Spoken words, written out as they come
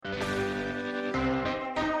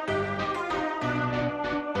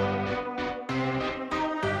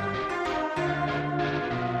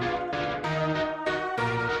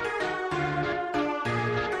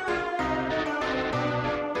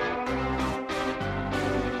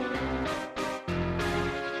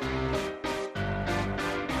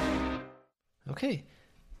Okay.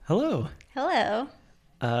 Hello. Hello.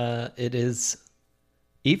 It is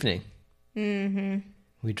evening. Mm-hmm.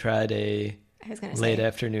 We tried I was going to say late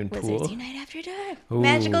afternoon pool. Wizards Unite After Dark. Ooh.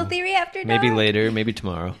 Magical Theory After Dark. Maybe later, maybe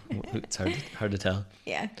tomorrow. It's hard to tell.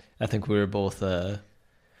 Yeah. I think we were both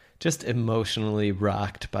just emotionally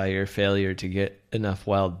rocked by your failure to get enough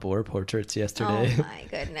wild boar portraits yesterday. Oh my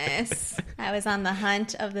goodness. I was on the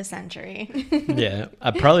hunt of the century. Yeah.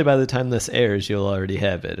 Probably by the time this airs, you'll already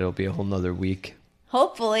have it. It'll be a whole nother week.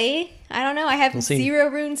 Hopefully. I don't know. I have We'll see.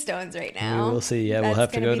 0 runestones right now. We will see. Yeah, we'll That's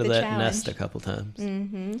have to gonna go be to the that challenge. nest a couple times.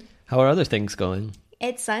 Mm-hmm. How are other things going?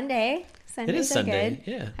 It's Sunday. Sundays It is are Sunday.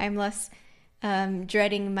 good. Yeah. I'm less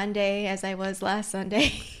dreading Monday as I was last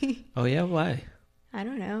Sunday. Oh, yeah? Why? I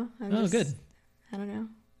don't know. Good. I don't know.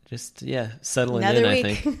 Just, settling Another in, week.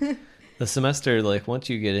 I think. The semester, once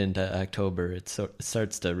you get into October, it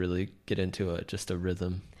starts to really get into just a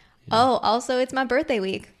rhythm. Oh, also, it's my birthday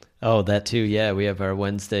week. Oh, that too. Yeah, we have our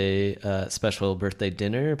Wednesday special birthday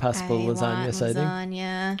dinner, possible I lasagna want sighting.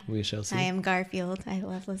 lasagna. We shall see. I am Garfield. I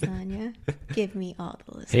love lasagna. Give me all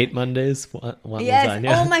the lasagna. Hate Mondays, want Yes.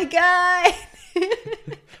 lasagna. Oh my god.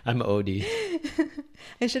 I'm Odie.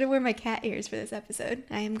 I should have worn my cat ears for this episode.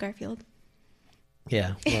 I am Garfield.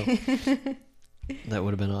 Yeah, well, that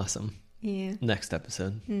would have been awesome. Yeah. Next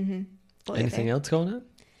episode. Mm-hmm. Anything else going on?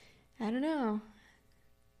 I don't know.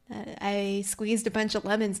 I squeezed a bunch of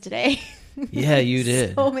lemons today. Yeah, you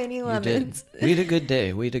did. So many You lemons. did. We had a good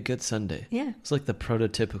day. We had a good Sunday. Yeah. It's like the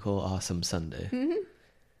prototypical awesome Sunday. Mm-hmm.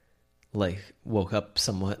 Woke up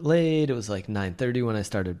somewhat late. It was 9:30 when I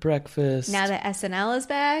started breakfast. Now that SNL is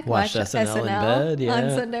back, Watched watch SNL in bed, yeah, on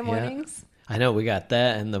Sunday yeah. mornings. I know we got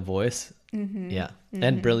that and The Voice. Mm-hmm. Yeah.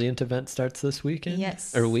 And Brilliant event starts this weekend.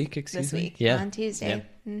 Yes. Or week, excuse This me. week, Yeah. on Tuesday.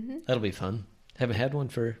 Yeah. Mm-hmm. That'll be fun. Haven't had one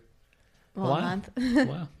for Well, a a while. month.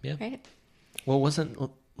 Wow. Yeah. Right? Well, wasn't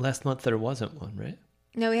last month there wasn't one, right?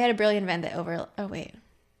 No, we had a Brilliant event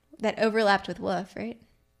that overlapped with Woof, right?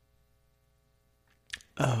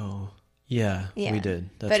 Oh, yeah, Yeah. we did.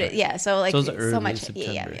 That's But right. so So it was early so much.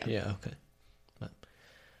 September. Yeah. Okay. But,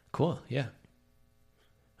 cool. Yeah.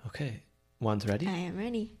 Okay. Juan's ready? I am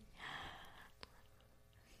ready.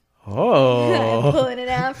 I'm Oh, pulling it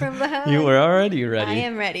out from behind. you were already ready. I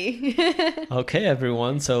am ready. Okay,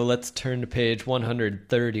 everyone. So let's turn to page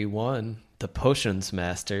 131, The Potions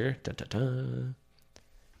Master. Dun, dun, dun.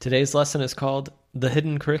 Today's lesson is called The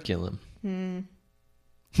Hidden Curriculum.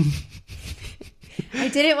 I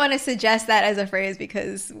didn't want to suggest that as a phrase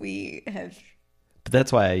because we have. But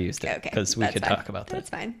that's why I used it, Okay, because we that's could fine. talk about that. That's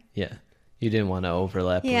fine. Yeah. You didn't want to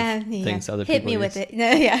overlap Yeah, with things other Hit people me with use. it. No,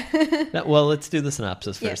 yeah. No, well, let's do the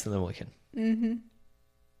synopsis Yeah. first, and then we can. Mm-hmm.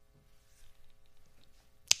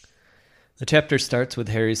 The chapter starts with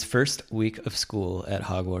Harry's first week of school at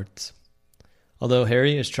Hogwarts. Although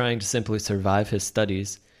Harry is trying to simply survive his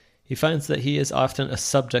studies, he finds that he is often a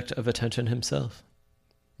subject of attention himself.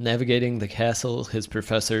 Navigating the castle, his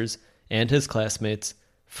professors, and his classmates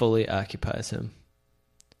fully occupies him.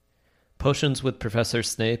 Potions with Professor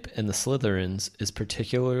Snape and the Slytherins is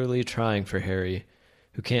particularly trying for Harry,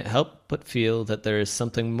 who can't help but feel that there is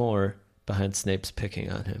something more behind Snape's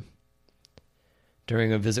picking on him.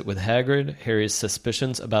 During a visit with Hagrid, Harry's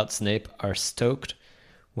suspicions about Snape are stoked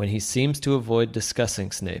when he seems to avoid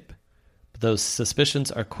discussing Snape, but those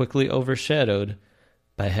suspicions are quickly overshadowed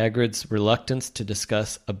by Hagrid's reluctance to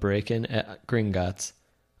discuss a break-in at Gringotts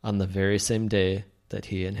on the very same day that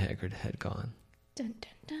he and Hagrid had gone. Dun,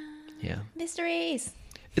 dun, dun. Yeah. Mysteries.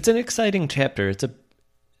 It's an exciting chapter. It's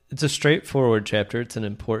a straightforward chapter. It's an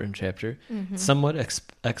important chapter. Mm-hmm. Somewhat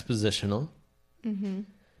expositional. Mm-hmm.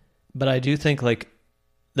 But I do think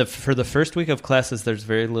for the first week of classes, there's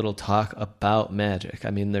very little talk about magic. I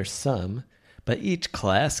mean, there's some, but each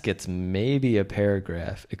class gets maybe a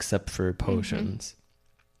paragraph, except for potions,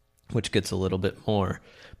 which gets a little bit more.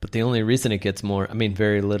 But the only reason it gets more, I mean,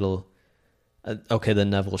 very little. Okay, the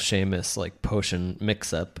Neville Seamus potion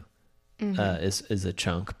mix-up is a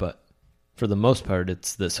chunk, but for the most part,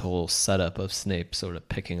 it's this whole setup of Snape sort of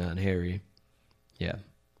picking on Harry. Yeah.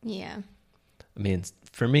 Yeah. I mean,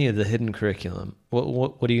 for me, the hidden curriculum.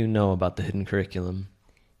 What do you know about the hidden curriculum?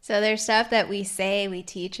 So there's stuff that we say we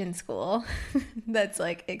teach in school that's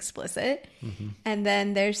explicit. Mm-hmm. And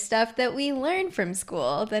then there's stuff that we learn from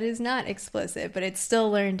school that is not explicit, but it's still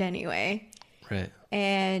learned anyway. Right.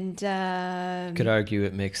 And Could argue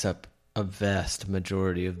it makes up a vast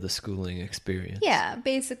majority of the schooling experience. yeah,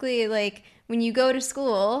 basically when you go to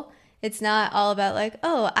school, it's not all about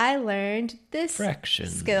oh, I learned this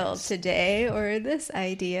Fractions. skill today or this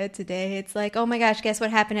idea today. It's oh my gosh, guess what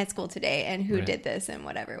happened at school today and who Right. did this and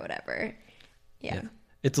whatever. Yeah.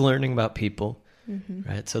 It's learning about people.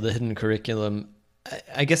 right? So the hidden curriculum,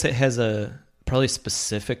 I guess it has probably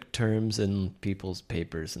specific terms in people's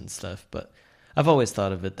papers and stuff, but I've always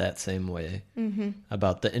thought of it that same way,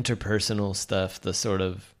 about the interpersonal stuff, the sort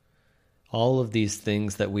of all of these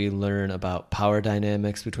things that we learn about power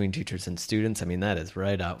dynamics between teachers and students. I mean, that is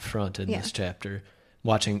right out front in this chapter.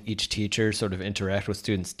 Watching each teacher sort of interact with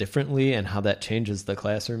students differently and how that changes the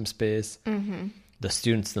classroom space. The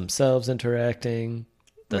students themselves interacting,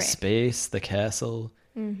 the space, the castle.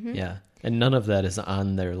 Yeah. And none of that is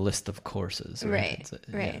on their list of courses. Right.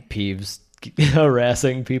 Yeah, Peeves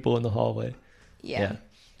harassing people in the hallway. Yeah.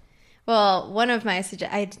 Well, one of my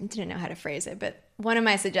I didn't know how to phrase it, but one of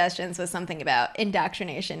my suggestions was something about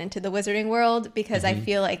indoctrination into the wizarding world, because I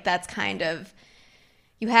feel like that's kind of,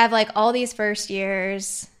 you have like all these first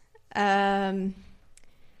years. I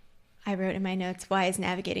wrote in my notes, why is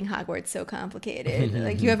navigating Hogwarts so complicated?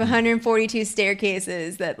 Like, you have 142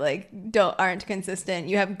 staircases that like aren't consistent.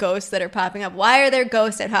 You have ghosts that are popping up. Why are there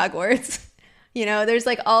ghosts at Hogwarts? You know, there's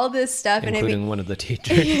like all this stuff. Including one of the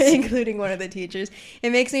teachers. Including one of the teachers.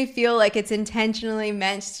 It makes me feel like it's intentionally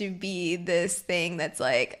meant to be this thing that's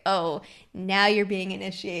like, oh, now you're being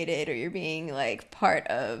initiated, or you're being like part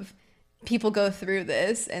of, people go through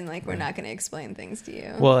this, and like we're not going to explain things to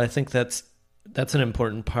you. Well, I think that's an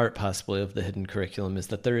important part possibly of the hidden curriculum, is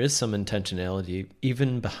that there is some intentionality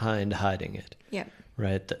even behind hiding it. Yeah.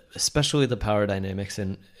 Right? Especially the power dynamics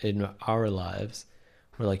in our lives,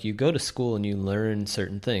 where like you go to school and you learn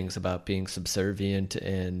certain things about being subservient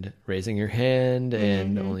and raising your hand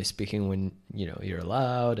and only speaking when, you know, you're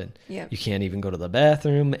allowed, and you can't even go to the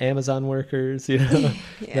bathroom, Amazon workers, you know,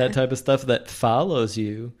 that type of stuff that follows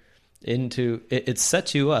you into it. It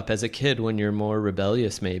sets you up as a kid when you're more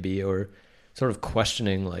rebellious maybe, or sort of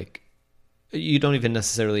questioning, like, you don't even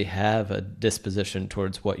necessarily have a disposition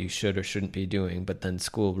towards what you should or shouldn't be doing, but then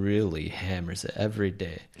school really hammers it every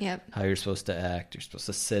day. How you're supposed to act, you're supposed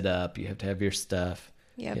to sit up, you have to have your stuff.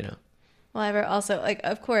 You know. Well, I wrote also, like,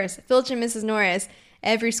 of course, Filch and Mrs. Norris,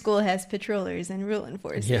 every school has patrollers and rule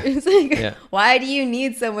enforcers. Why do you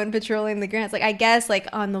need someone patrolling the grounds? Like, I guess, like,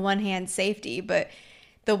 on the one hand, safety, but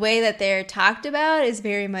the way that they're talked about is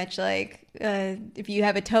very much like, if you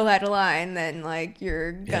have a toe out of line, then like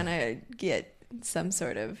you're gonna get some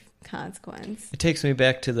sort of consequence. It takes me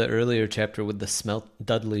back to the earlier chapter with the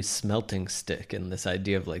Dudley smelting stick, and this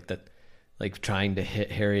idea of like that, like trying to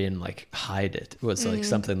hit Harry and like hide it was like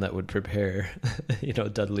something that would prepare, you know,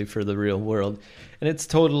 Dudley for the real world. And it's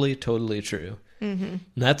totally, totally true. And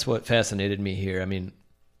that's what fascinated me here. I mean,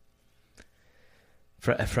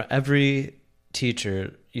 for every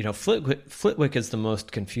teacher, you know, Flitwick is the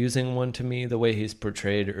most confusing one to me. The way he's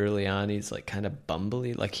portrayed early on, he's like kind of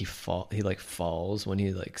bumbly, like he like falls when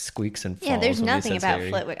he like squeaks and falls. Yeah, there's nothing about Harry.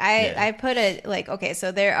 Flitwick. I put it like, okay,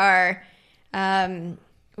 so there are,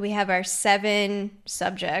 we have our 7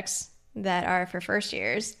 subjects that are for first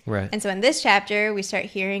years. Right. And so in this chapter, we start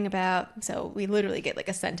hearing about, so we literally get like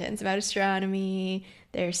a sentence about astronomy.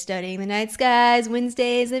 They're studying the night skies,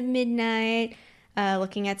 Wednesdays at midnight,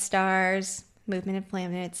 looking at stars, movement of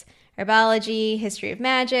planets, herbology, history of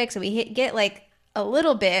magic. So we get like a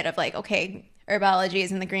little bit of like, okay, herbology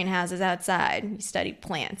is in the greenhouses outside. You study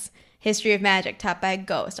plants. History of magic taught by a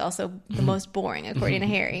ghost, also the most boring according to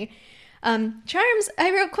Harry. Charms,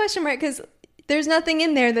 I wrote question mark because there's nothing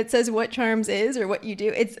in there that says what charms is or what you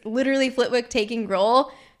do. It's literally Flitwick taking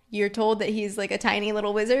roll. You're told that he's like a tiny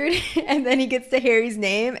little wizard, and then he gets to Harry's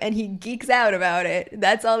name and he geeks out about it.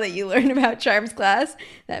 That's all that you learn about Charms class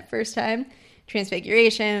that first time.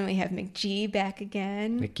 Transfiguration, we have McGee back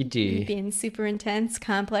again. Mickey G. Being super intense,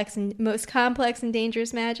 most complex and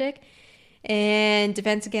dangerous magic. And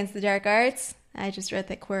Defense Against the Dark Arts. I just read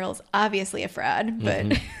that Quirrell's obviously a fraud,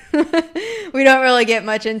 but we don't really get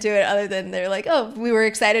much into it other than they're like, oh, we were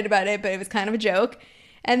excited about it, but it was kind of a joke.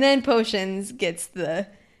 And then Potions gets the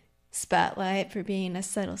spotlight for being a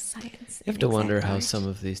subtle science. You have to wonder how some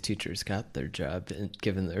of these teachers got their job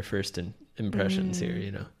given their first impressions here,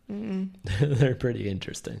 you know. They're pretty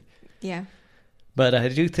interesting. Yeah. But I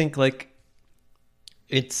do think like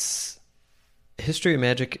it's History of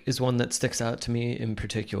Magic is one that sticks out to me in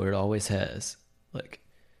particular. It always has. Like,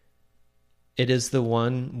 it is the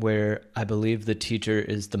one where I believe the teacher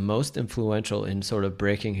is the most influential in sort of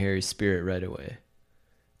breaking Harry's spirit right away.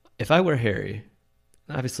 If I were Harry,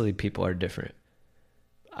 obviously people are different.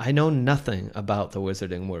 I know nothing about the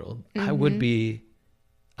wizarding world. I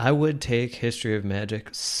would take History of Magic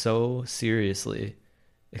so seriously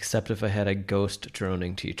Except if I had a ghost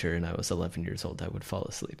droning teacher and I was 11 years old, I would fall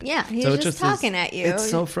asleep. Yeah, he's So just talking at you. It's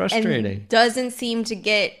so frustrating. And doesn't seem to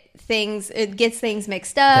get things, it gets things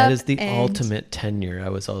mixed up. That is the ultimate tenure, I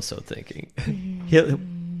was also thinking.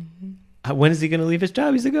 When is he going to leave his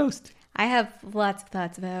job? He's a ghost. I have lots of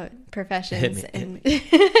thoughts about professions. Hit me.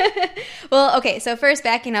 Well, okay, so first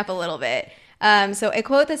backing up a little bit. So a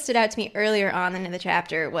quote that stood out to me earlier on in the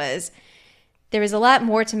chapter was, "There is a lot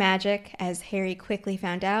more to magic, as Harry quickly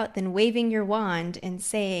found out, than waving your wand and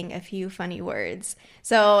saying a few funny words."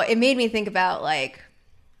 So it made me think about like,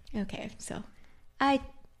 okay, so I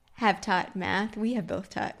have taught math. We have both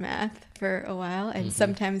taught math for a while, and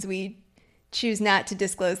sometimes we choose not to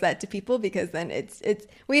disclose that to people because then it's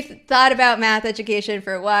we've thought about math education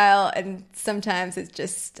for a while, and sometimes it's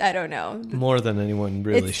just, I don't know, more than anyone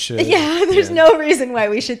really should. Yeah, there's no reason why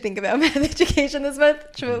we should think about math education as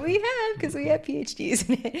much, but we have, because we have PhDs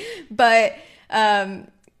in it. But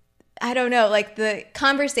I don't know, like the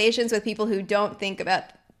conversations with people who don't think about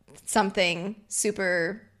something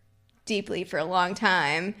super deeply for a long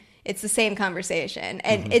time, it's the same conversation,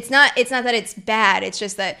 and it's not that it's bad, it's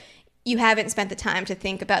just that you haven't spent the time to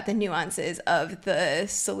think about the nuances of the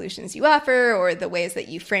solutions you offer or the ways that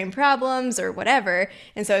you frame problems or whatever.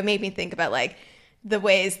 And so it made me think about like the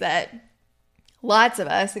ways that lots of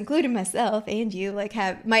us, including myself and you, like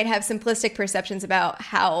might have simplistic perceptions about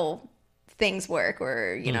how things work,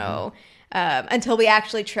 or, you know, until we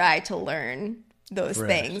actually try to learn those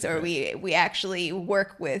things, or we actually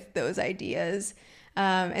work with those ideas.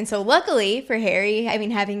 And so luckily for Harry, I mean,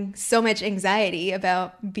 having so much anxiety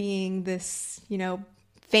about being this, you know,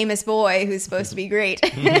 famous boy who's supposed to be great,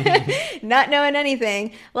 not knowing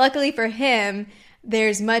anything, luckily for him,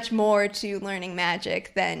 there's much more to learning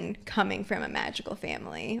magic than coming from a magical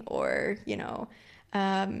family, or, you know,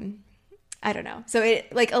 I don't know. So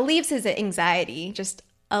it like alleviates his anxiety just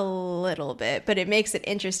a little bit, but it makes it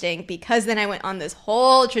interesting because then I went on this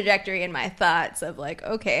whole trajectory in my thoughts of like,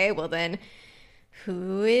 okay, well then,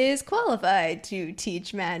 who is qualified to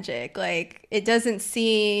teach magic? Like, it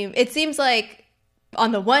seems like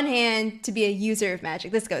on the one hand, to be a user of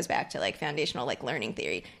magic, this goes back to like foundational like learning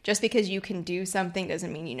theory. Just because you can do something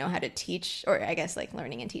doesn't mean you know how to teach, or I guess like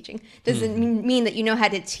learning and teaching doesn't mean that you know how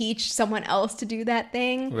to teach someone else to do that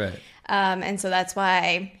thing. Right. And so that's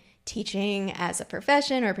why teaching as a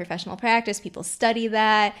profession or professional practice, people study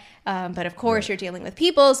that. But of course, you're dealing with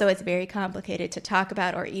people, so it's very complicated to talk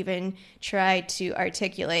about or even try to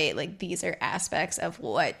articulate like these are aspects of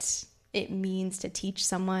what it means to teach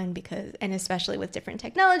someone, because, and especially with different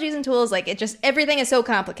technologies and tools, like it just, everything is so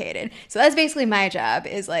complicated. So that's basically my job,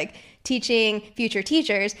 is like teaching future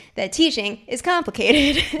teachers that teaching is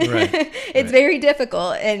complicated. Right. It's very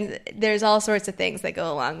difficult, and there's all sorts of things that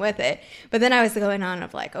go along with it. But then I was going on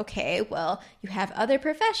of like, okay, well, you have other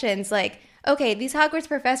professions, like, okay, these Hogwarts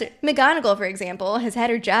professors, McGonagall, for example, has had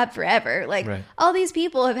her job forever. Like, all these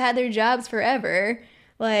people have had their jobs forever.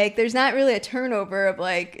 Like, there's not really a turnover of,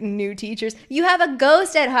 like, new teachers. You have a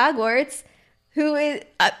ghost at Hogwarts who is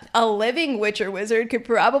a living witch or wizard, could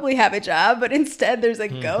probably have a job, but instead there's a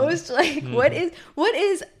ghost. Like, what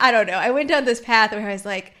is, I don't know. I went down this path where I was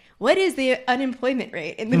like, what is the unemployment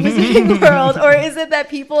rate in the wizarding world? Or is it that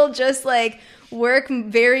people just, like, work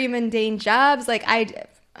very mundane jobs? Like, I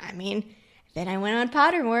mean, then I went on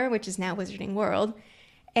Pottermore, which is now Wizarding World.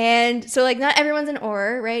 And so, like, not everyone's an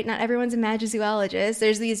Auror, right? Not everyone's a magizoologist.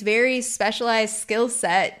 There's these very specialized skill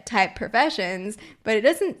set type professions, but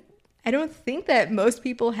I don't think that most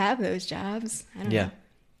people have those jobs. I don't know.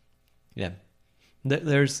 Yeah.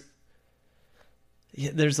 There's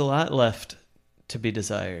a lot left to be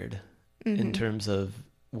desired in terms of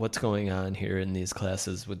what's going on here in these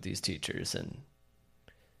classes with these teachers. And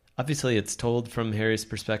obviously it's told from Harry's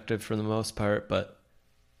perspective for the most part, but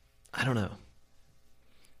I don't know.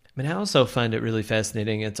 I mean, I also find it really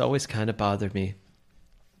fascinating. It's always kind of bothered me.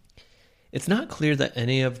 It's not clear that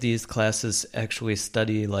any of these classes actually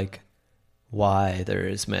study, like, why there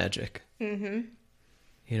is magic. You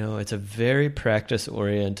know, it's a very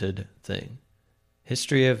practice-oriented thing.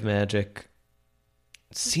 History of magic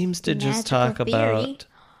seems to just talk about...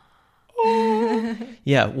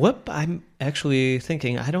 Yeah, what I'm actually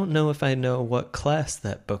thinking, I don't know if I know what class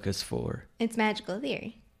that book is for. It's magical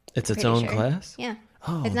theory. It's its own class? Yeah.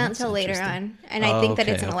 Oh, it's not until later on. And I think that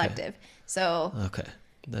it's an elective. So okay,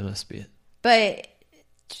 that must be it. But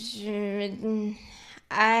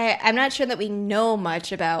I'm not sure that we know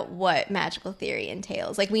much about what magical theory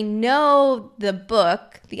entails. Like, we know the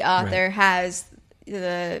book, the author has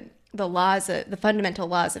the laws of the fundamental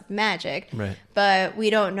laws of magic, but we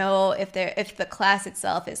don't know if the class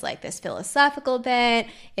itself is like this philosophical bent,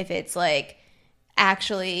 if it's like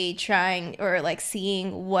actually trying or like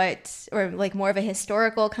seeing what, or like more of a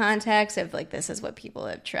historical context of like this is what people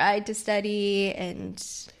have tried to study. And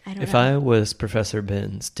I don't If know. I was Professor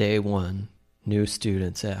Binns, day one, new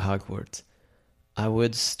students at Hogwarts, I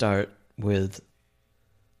would start with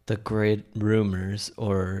the great rumors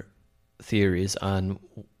or theories on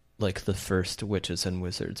like the first witches and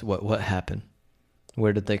wizards. What happened?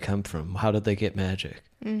 Where did they come from? How did they get magic?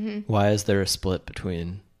 Mm-hmm. Why is there a split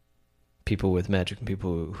between people with magic and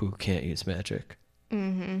people who can't use magic?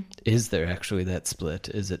 Mm-hmm. Is there actually that split?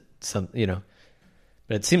 Is it some,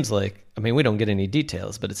 but it seems like, I mean, we don't get any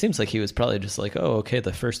details, but it seems like he was probably just like, oh, okay,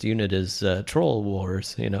 the first unit is Troll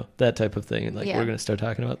Wars, that type of thing. Like, Yeah. we're going to start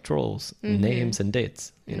talking about trolls, Mm-hmm. names and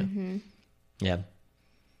dates, Mm-hmm. Yeah.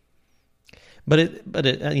 But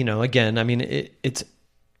it again, I mean,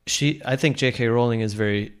 I think J.K. Rowling is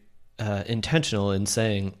very intentional in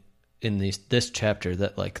saying in this chapter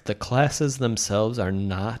that like the classes themselves are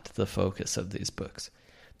not the focus of these books.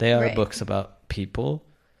 They are Right. books about people,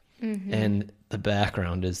 Mm-hmm. and the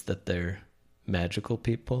background is that they're magical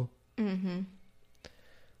people. Mm-hmm.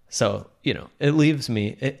 So, it leaves me,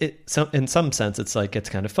 in some sense, it's like, it's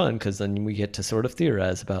kind of fun because then we get to sort of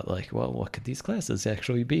theorize about like, well, what could these classes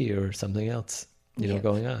actually be or something else, Yep.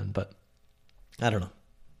 going on. But I don't know.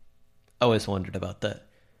 I always wondered about that.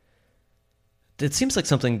 It seems like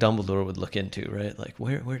something Dumbledore would look into, right? Like,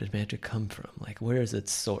 where did magic come from? Like, where is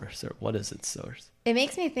its source, or what is its source? It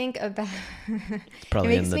makes me think about.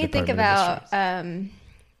 Probably it in makes the me think Department of about Mysteries.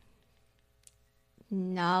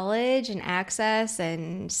 knowledge and access,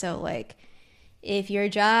 and so like, if your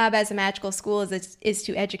job as a magical school is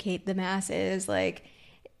to educate the masses, like,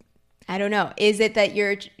 I don't know, is it that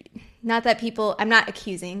you're not that people? I'm not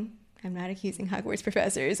accusing Hogwarts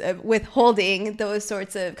professors of withholding those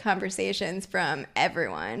sorts of conversations from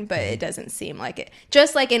everyone, but it doesn't seem like it.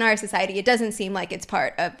 Just like in our society, it doesn't seem like it's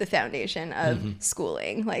part of the foundation of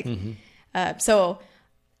schooling. Like, so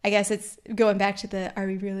I guess it's going back to are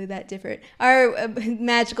we really that different? Are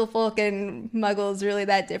magical folk and muggles really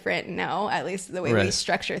that different? No, at least the way we Right.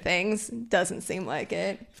 structure things doesn't seem like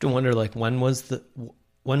it. I have to wonder, like, when was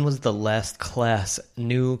the last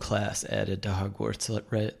new class added to Hogwarts,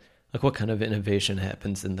 right? Like, what kind of innovation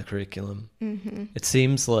happens in the curriculum? Mm-hmm. It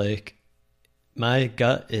seems like my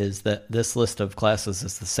gut is that this list of classes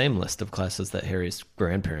is the same list of classes that Harry's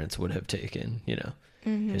grandparents would have taken,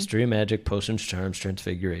 History, magic, potions, charms,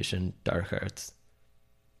 transfiguration, dark arts.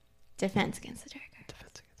 Defense against the dark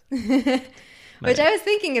arts. Defense against- Which I was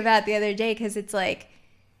thinking about the other day, because it's like,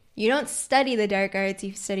 you don't study the dark arts,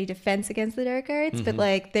 you study defense against the dark arts, but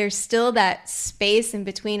like there's still that space in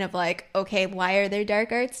between of like, okay, why are there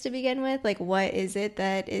dark arts to begin with? Like, what is it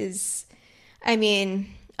that is, I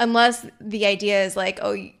mean, unless the idea is like,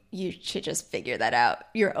 oh, you should just figure that out,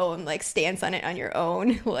 your own like stance on it on your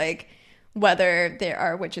own, like whether there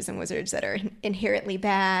are witches and wizards that are inherently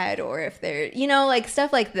bad, or if they're, like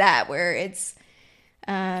stuff like that, where it's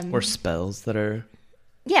or spells that are...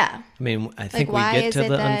 yeah. I mean, I think we why get is to it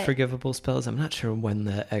the that- unforgivable spells. I'm not sure when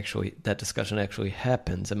that discussion actually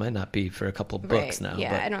happens. It might not be for a couple of books now.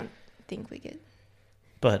 Yeah, but, I don't think we get.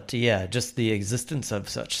 but yeah, just the existence of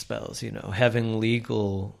such spells, having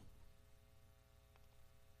legal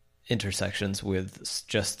intersections with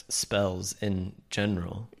just spells in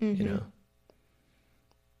general,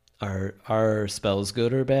 Are spells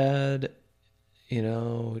good or bad?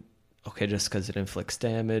 Okay, just because it inflicts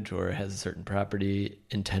damage or has a certain property,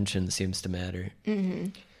 intention seems to matter. Mm-hmm.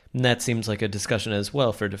 And that seems like a discussion as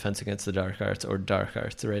well for Defense Against the Dark Arts or Dark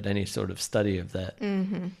Arts, right? Any sort of study of that.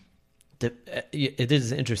 Mm-hmm. It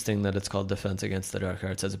is interesting that it's called Defense Against the Dark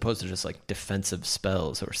Arts as opposed to just like defensive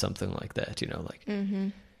spells or something like that,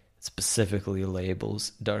 it specifically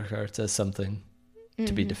labels Dark Arts as something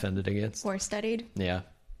to be defended against. Or studied. Yeah.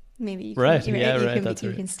 Maybe you can, Right, you yeah, you right, can, that's you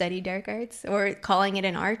right. can study dark arts, or calling it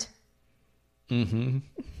an art. Mm-hmm.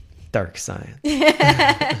 Dark science.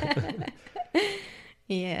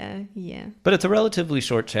 Yeah. But it's a relatively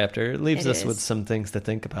short chapter. It leaves It us with is. some things to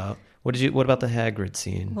think about. What about the Hagrid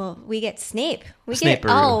scene? Well, we get Snape. We Snaperu, get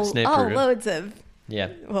all Snaperu. loads of. Yeah,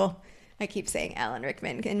 Well, I keep saying Alan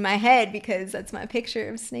Rickman in my head because that's my picture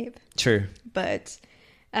of Snape. sure. But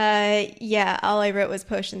yeah, all I wrote was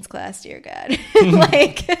potions class, dear God.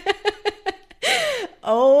 Like,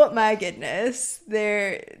 oh my goodness.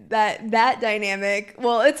 That dynamic.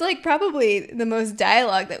 Well, it's like probably the most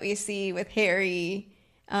dialogue that we see with Harry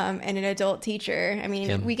and an adult teacher. I mean,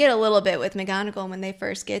 Yeah. we get a little bit with McGonagall when they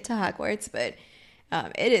first get to Hogwarts, but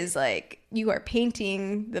it is like you are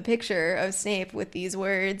painting the picture of Snape with these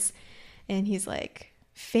words, and he's like,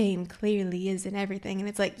 fame clearly isn't everything. And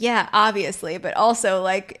it's like, yeah, obviously, but also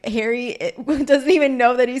like Harry doesn't even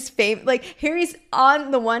know that he's famous. Like Harry's,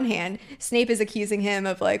 on the one hand, Snape is accusing him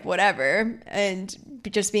of like whatever and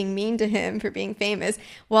just being mean to him for being famous,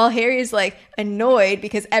 while Harry's like annoyed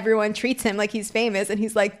because everyone treats him like he's famous, and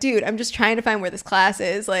he's like, dude, I'm just trying to find where this class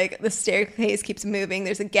is. Like the staircase keeps moving,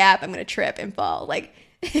 there's a gap, I'm gonna trip and fall. Like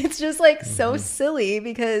it's just like so silly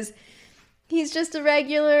because he's just a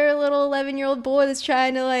regular little 11-year-old boy that's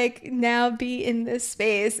trying to like now be in this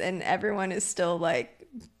space, and everyone is still like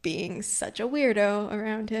being such a weirdo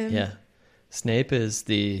around him. Yeah. Snape is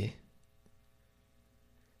the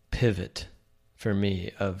pivot for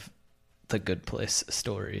me of the Good Place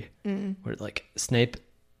story, where like Snape,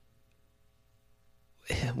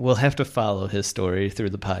 we'll have to follow his story through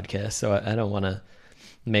the podcast, so I don't want to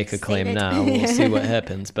make a claim now. We'll see what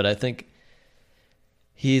happens, but I think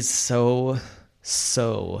he's so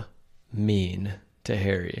mean to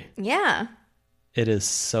Harry. Yeah. It is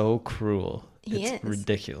so cruel. It's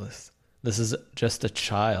ridiculous. This is just a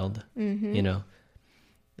child, you know,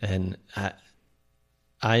 and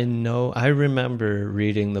I remember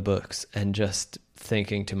reading the books and just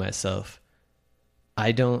thinking to myself,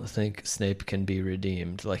 I don't think Snape can be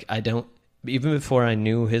redeemed. Like, I don't, even before I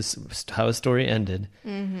knew how his story ended,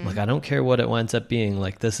 like, I don't care what it winds up being.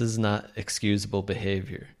 Like, this is not excusable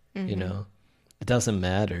behavior, you know? It doesn't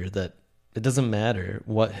matter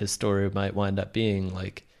what his story might wind up being.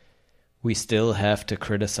 Like, we still have to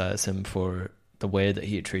criticize him for the way that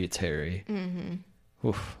he treats Harry.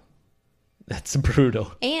 Oof. That's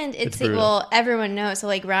brutal. And it's brutal. Well, everyone knows. So,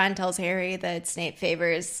 like, Ron tells Harry that Snape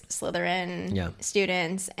favors Slytherin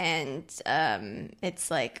students, and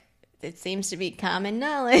it's like, it seems to be common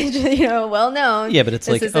knowledge, you know, well known. Yeah, but it's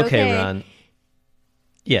like, okay, Ron.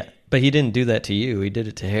 Yeah, but he didn't do that to you. He did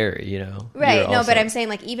it to Harry, you know. Right. No, but I'm saying,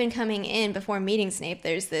 like, even coming in before meeting Snape,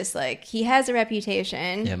 there's this, like, he has a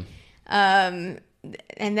reputation. Yeah.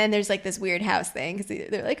 And then there's like this weird house thing because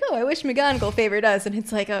they're like, oh, I wish McGonagall favored us, and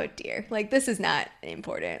it's like, oh dear, like this is not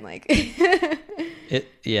important. Like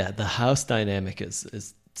the house dynamic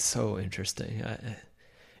is so interesting.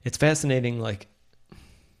 It's fascinating, like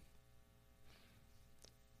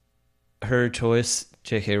her choice,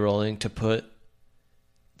 J.K. Rowling, to put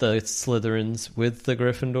the Slytherins with the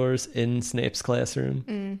Gryffindors in Snape's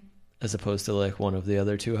classroom as opposed to like one of the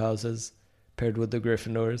other two houses paired with the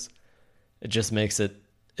Gryffindors. It just makes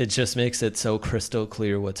it so crystal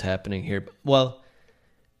clear what's happening here. Well,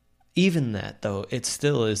 even that though, it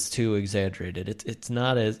still is too exaggerated. It's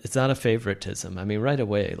not a favoritism. I mean, right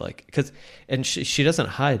away, like, because, and she doesn't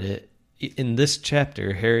hide it in this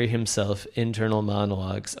chapter. Harry himself internal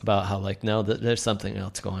monologues about how like, no, there's something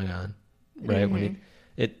else going on, right? When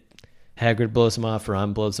Hagrid blows him off,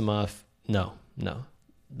 Ron blows him off. No,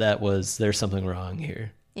 there's something wrong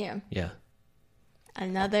here. Yeah.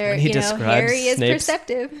 Another, you know, Harry is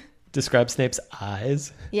perceptive. Describe Snape's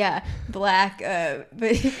eyes. Yeah, black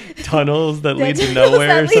but tunnels that lead to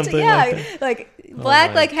nowhere or something like that. Like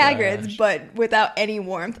black like Hagrid's, but without any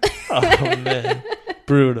warmth. Oh, man.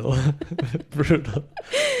 Brutal.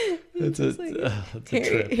 It's a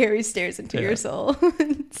trip. Harry stares into your soul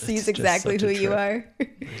and sees exactly who you are. Oh,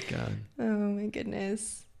 my God. Oh, my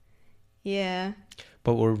goodness. Yeah.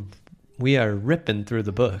 But we are ripping through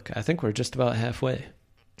the book. I think we're just about halfway.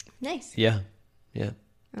 Nice. Yeah. Okay.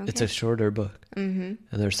 It's a shorter book. And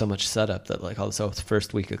there's so much setup that like, also it's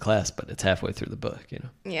first week of class, but it's halfway through the book, you know?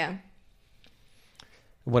 Yeah.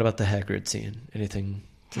 What about the Hagrid scene? Anything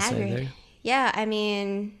to say there? Yeah, I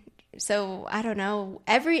mean, so I don't know.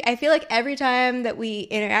 I feel like every time that we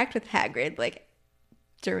interact with Hagrid, like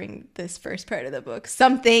during this first part of the book,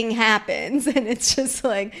 something happens, and it's just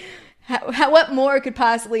like, what more could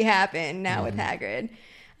possibly happen now with Hagrid?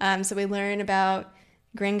 So we learn about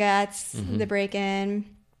Gringotts, the break-in.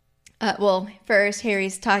 Well, first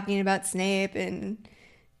Harry's talking about Snape, and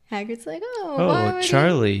Hagrid's like,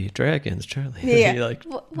 Charlie, dragons, Charlie. Yeah. Like,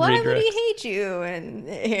 why would he hate you? And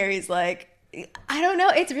Harry's like, I don't know.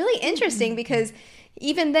 It's really interesting because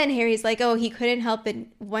even then Harry's like, oh, he couldn't help but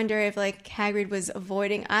wonder if like Hagrid was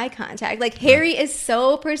avoiding eye contact. Like Harry is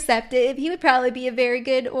so perceptive. He would probably be a very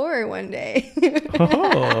good Auror one day.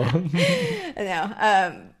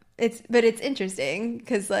 No, it's interesting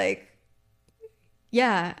because like,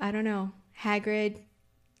 yeah, I don't know. Hagrid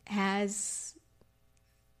has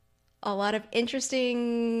a lot of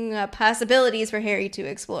interesting possibilities for Harry to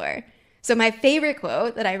explore. So my favorite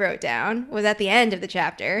quote that I wrote down was at the end of the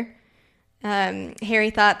chapter. Harry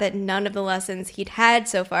thought that none of the lessons he'd had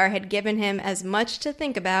so far had given him as much to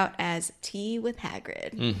think about as tea with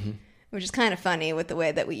Hagrid, which is kind of funny with the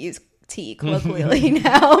way that we use tea colloquially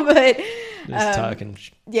now, but Just talking.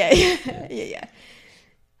 yeah.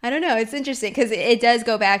 I don't know. It's interesting because it does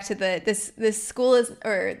go back to this school is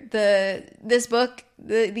or this book.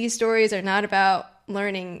 These stories are not about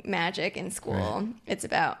learning magic in school. Right. It's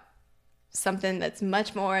about something that's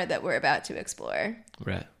much more that we're about to explore.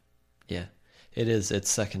 Right. Yeah. It is. It's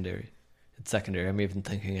secondary. I'm even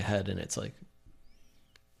thinking ahead, and it's like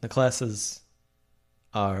the classes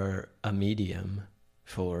are a medium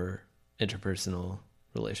for interpersonal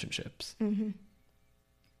relationships. Mm-hmm.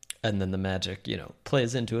 And then the magic,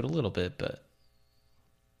 plays into it a little bit, but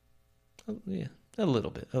yeah, a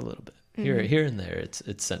little bit. Mm-hmm. Here and there,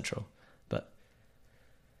 it's central. But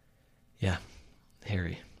yeah,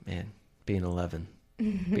 Harry, man, being 11,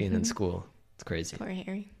 being in school, it's crazy. Poor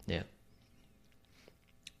Harry. Yeah.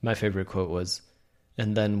 My favorite quote was,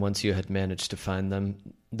 "And then once you had managed to find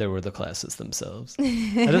them, there were the classes themselves."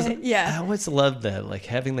 I always loved that, like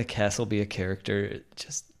having the castle be a character.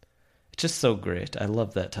 It's just so great. I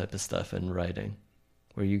love that type of stuff in writing,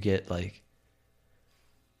 where you get like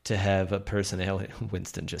to have a personality.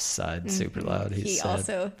 Winston just sighed super loud. He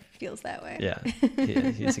also feels that way. Yeah,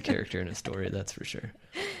 he's a character in a story, that's for sure.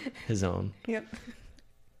 His own. Yep.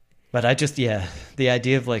 But the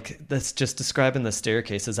idea of like, that's just describing the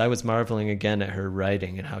staircases. I was marveling again at her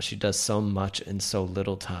writing and how she does so much in so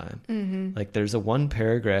little time. Mm-hmm. Like there's a one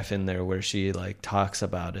paragraph in there where she like talks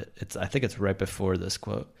about it. I think it's right before this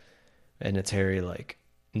quote, and it's Harry like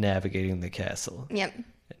navigating the castle. Yep. And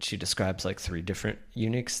she describes like 3 different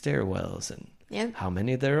unique stairwells and how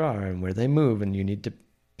many there are and where they move, and you need to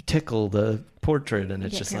tickle the portrait, and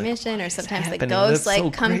it's just permission, like, or sometimes the happening? ghosts That's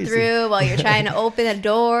like so come crazy. through while you're trying to open a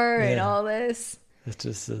door and all this. It's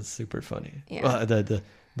just super funny. Yeah. Well,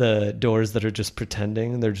 the doors that are just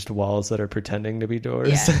pretending, they're just walls that are pretending to be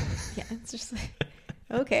doors. Yeah, it's just like,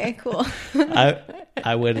 okay, cool.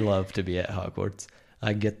 I would love to be at Hogwarts.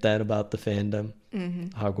 I get that about the fandom.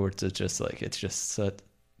 Mm-hmm. Hogwarts is just like, it's just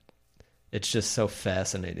so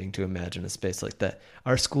fascinating to imagine a space like that.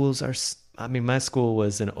 Our schools are, my school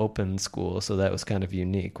was an open school, so that was kind of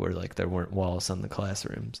unique, where like there weren't walls on the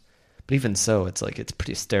classrooms. But even so, it's like, it's a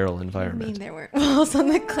pretty sterile environment. I mean, there weren't walls on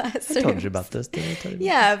the classrooms. I told you about this, didn't I tell you?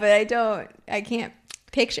 Yeah, but I can't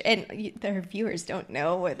picture, and their viewers don't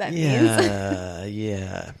know what that means.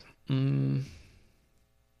 Yeah.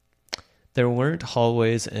 There weren't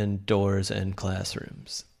hallways and doors and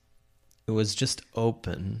classrooms. It was just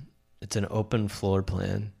open. It's an open floor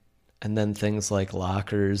plan. And then things like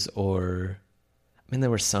lockers there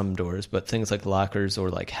were some doors, but things like lockers or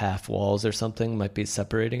like half walls or something might be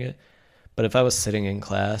separating it. But if I was sitting in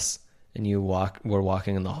class and you were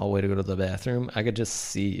walking in the hallway to go to the bathroom, I could just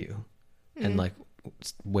see you and like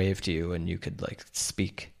wave to you, and you could like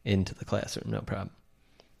speak into the classroom, no problem.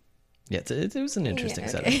 Yeah, it was an interesting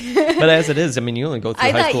setup. But as it is, you only go through high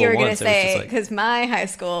school once. I thought you were going to say, because my high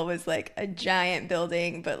school was like a giant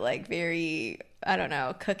building, but like very, I don't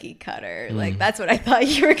know, cookie cutter. Like that's what I thought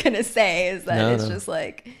you were going to say, is that just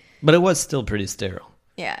like. But it was still pretty sterile.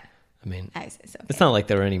 Yeah. I say so. It's not like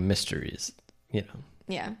there were any mysteries, Yeah.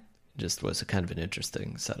 It just was a kind of an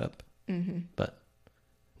interesting setup. Mm-hmm. But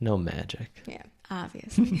no magic. Yeah,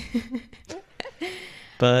 obviously.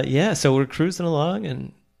 But yeah, so we're cruising along,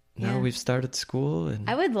 and now we've started school. And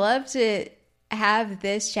I would love to have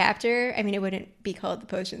this chapter. It wouldn't be called The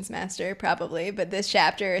Potions Master, probably, but this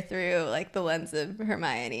chapter through like the lens of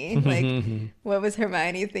Hermione. Like, what was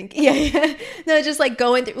Hermione thinking? Yeah. No, just like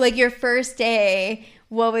going through like your first day.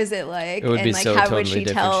 What was it like? It would be like, so how totally would she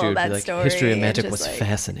different. tell She would that be like, story? History of magic was like,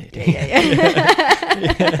 fascinating.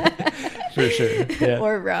 Yeah. For sure. Yeah.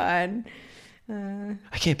 Or Ron.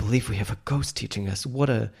 I can't believe we have a ghost teaching us. What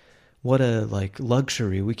a like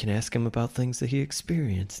luxury. We can ask him about things that he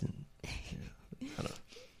experienced. And, I don't know.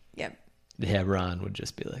 Yep. Yeah, Ron would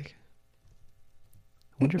just be like,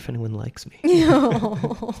 I wonder if anyone likes me.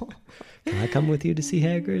 Can I come with you to see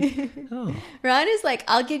Hagrid? Oh. Ron is like,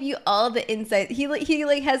 I'll give you all the insight. He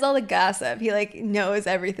like has all the gossip. He like knows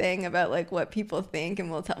everything about like what people think,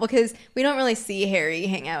 and will tell. Because we don't really see Harry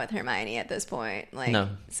hang out with Hermione at this point. Like, no.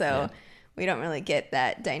 So we don't really get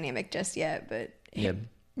that dynamic just yet. But Yeah.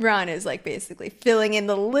 Ron is like basically filling in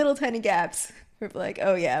the little tiny gaps. We're like,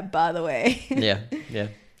 oh yeah, by the way. Yeah.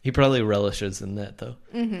 He probably relishes in that though.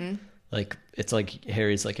 Mm-hmm. Like, it's like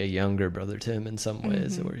Harry's like a younger brother to him in some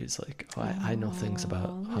ways, where he's like, oh, I know things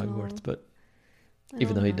about Hogwarts, but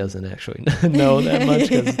even though he doesn't actually know that much,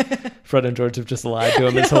 because Fred and George have just lied to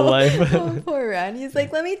him his whole life. Oh, poor Ron. He's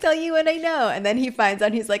like, let me tell you what I know. And then he finds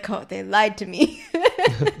out, he's like, oh, they lied to me.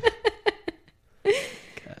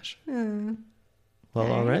 Gosh.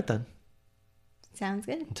 Well, all right then. Sounds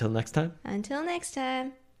good. Until next time. Until next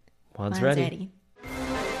time. Juan's Juan's ready. ready.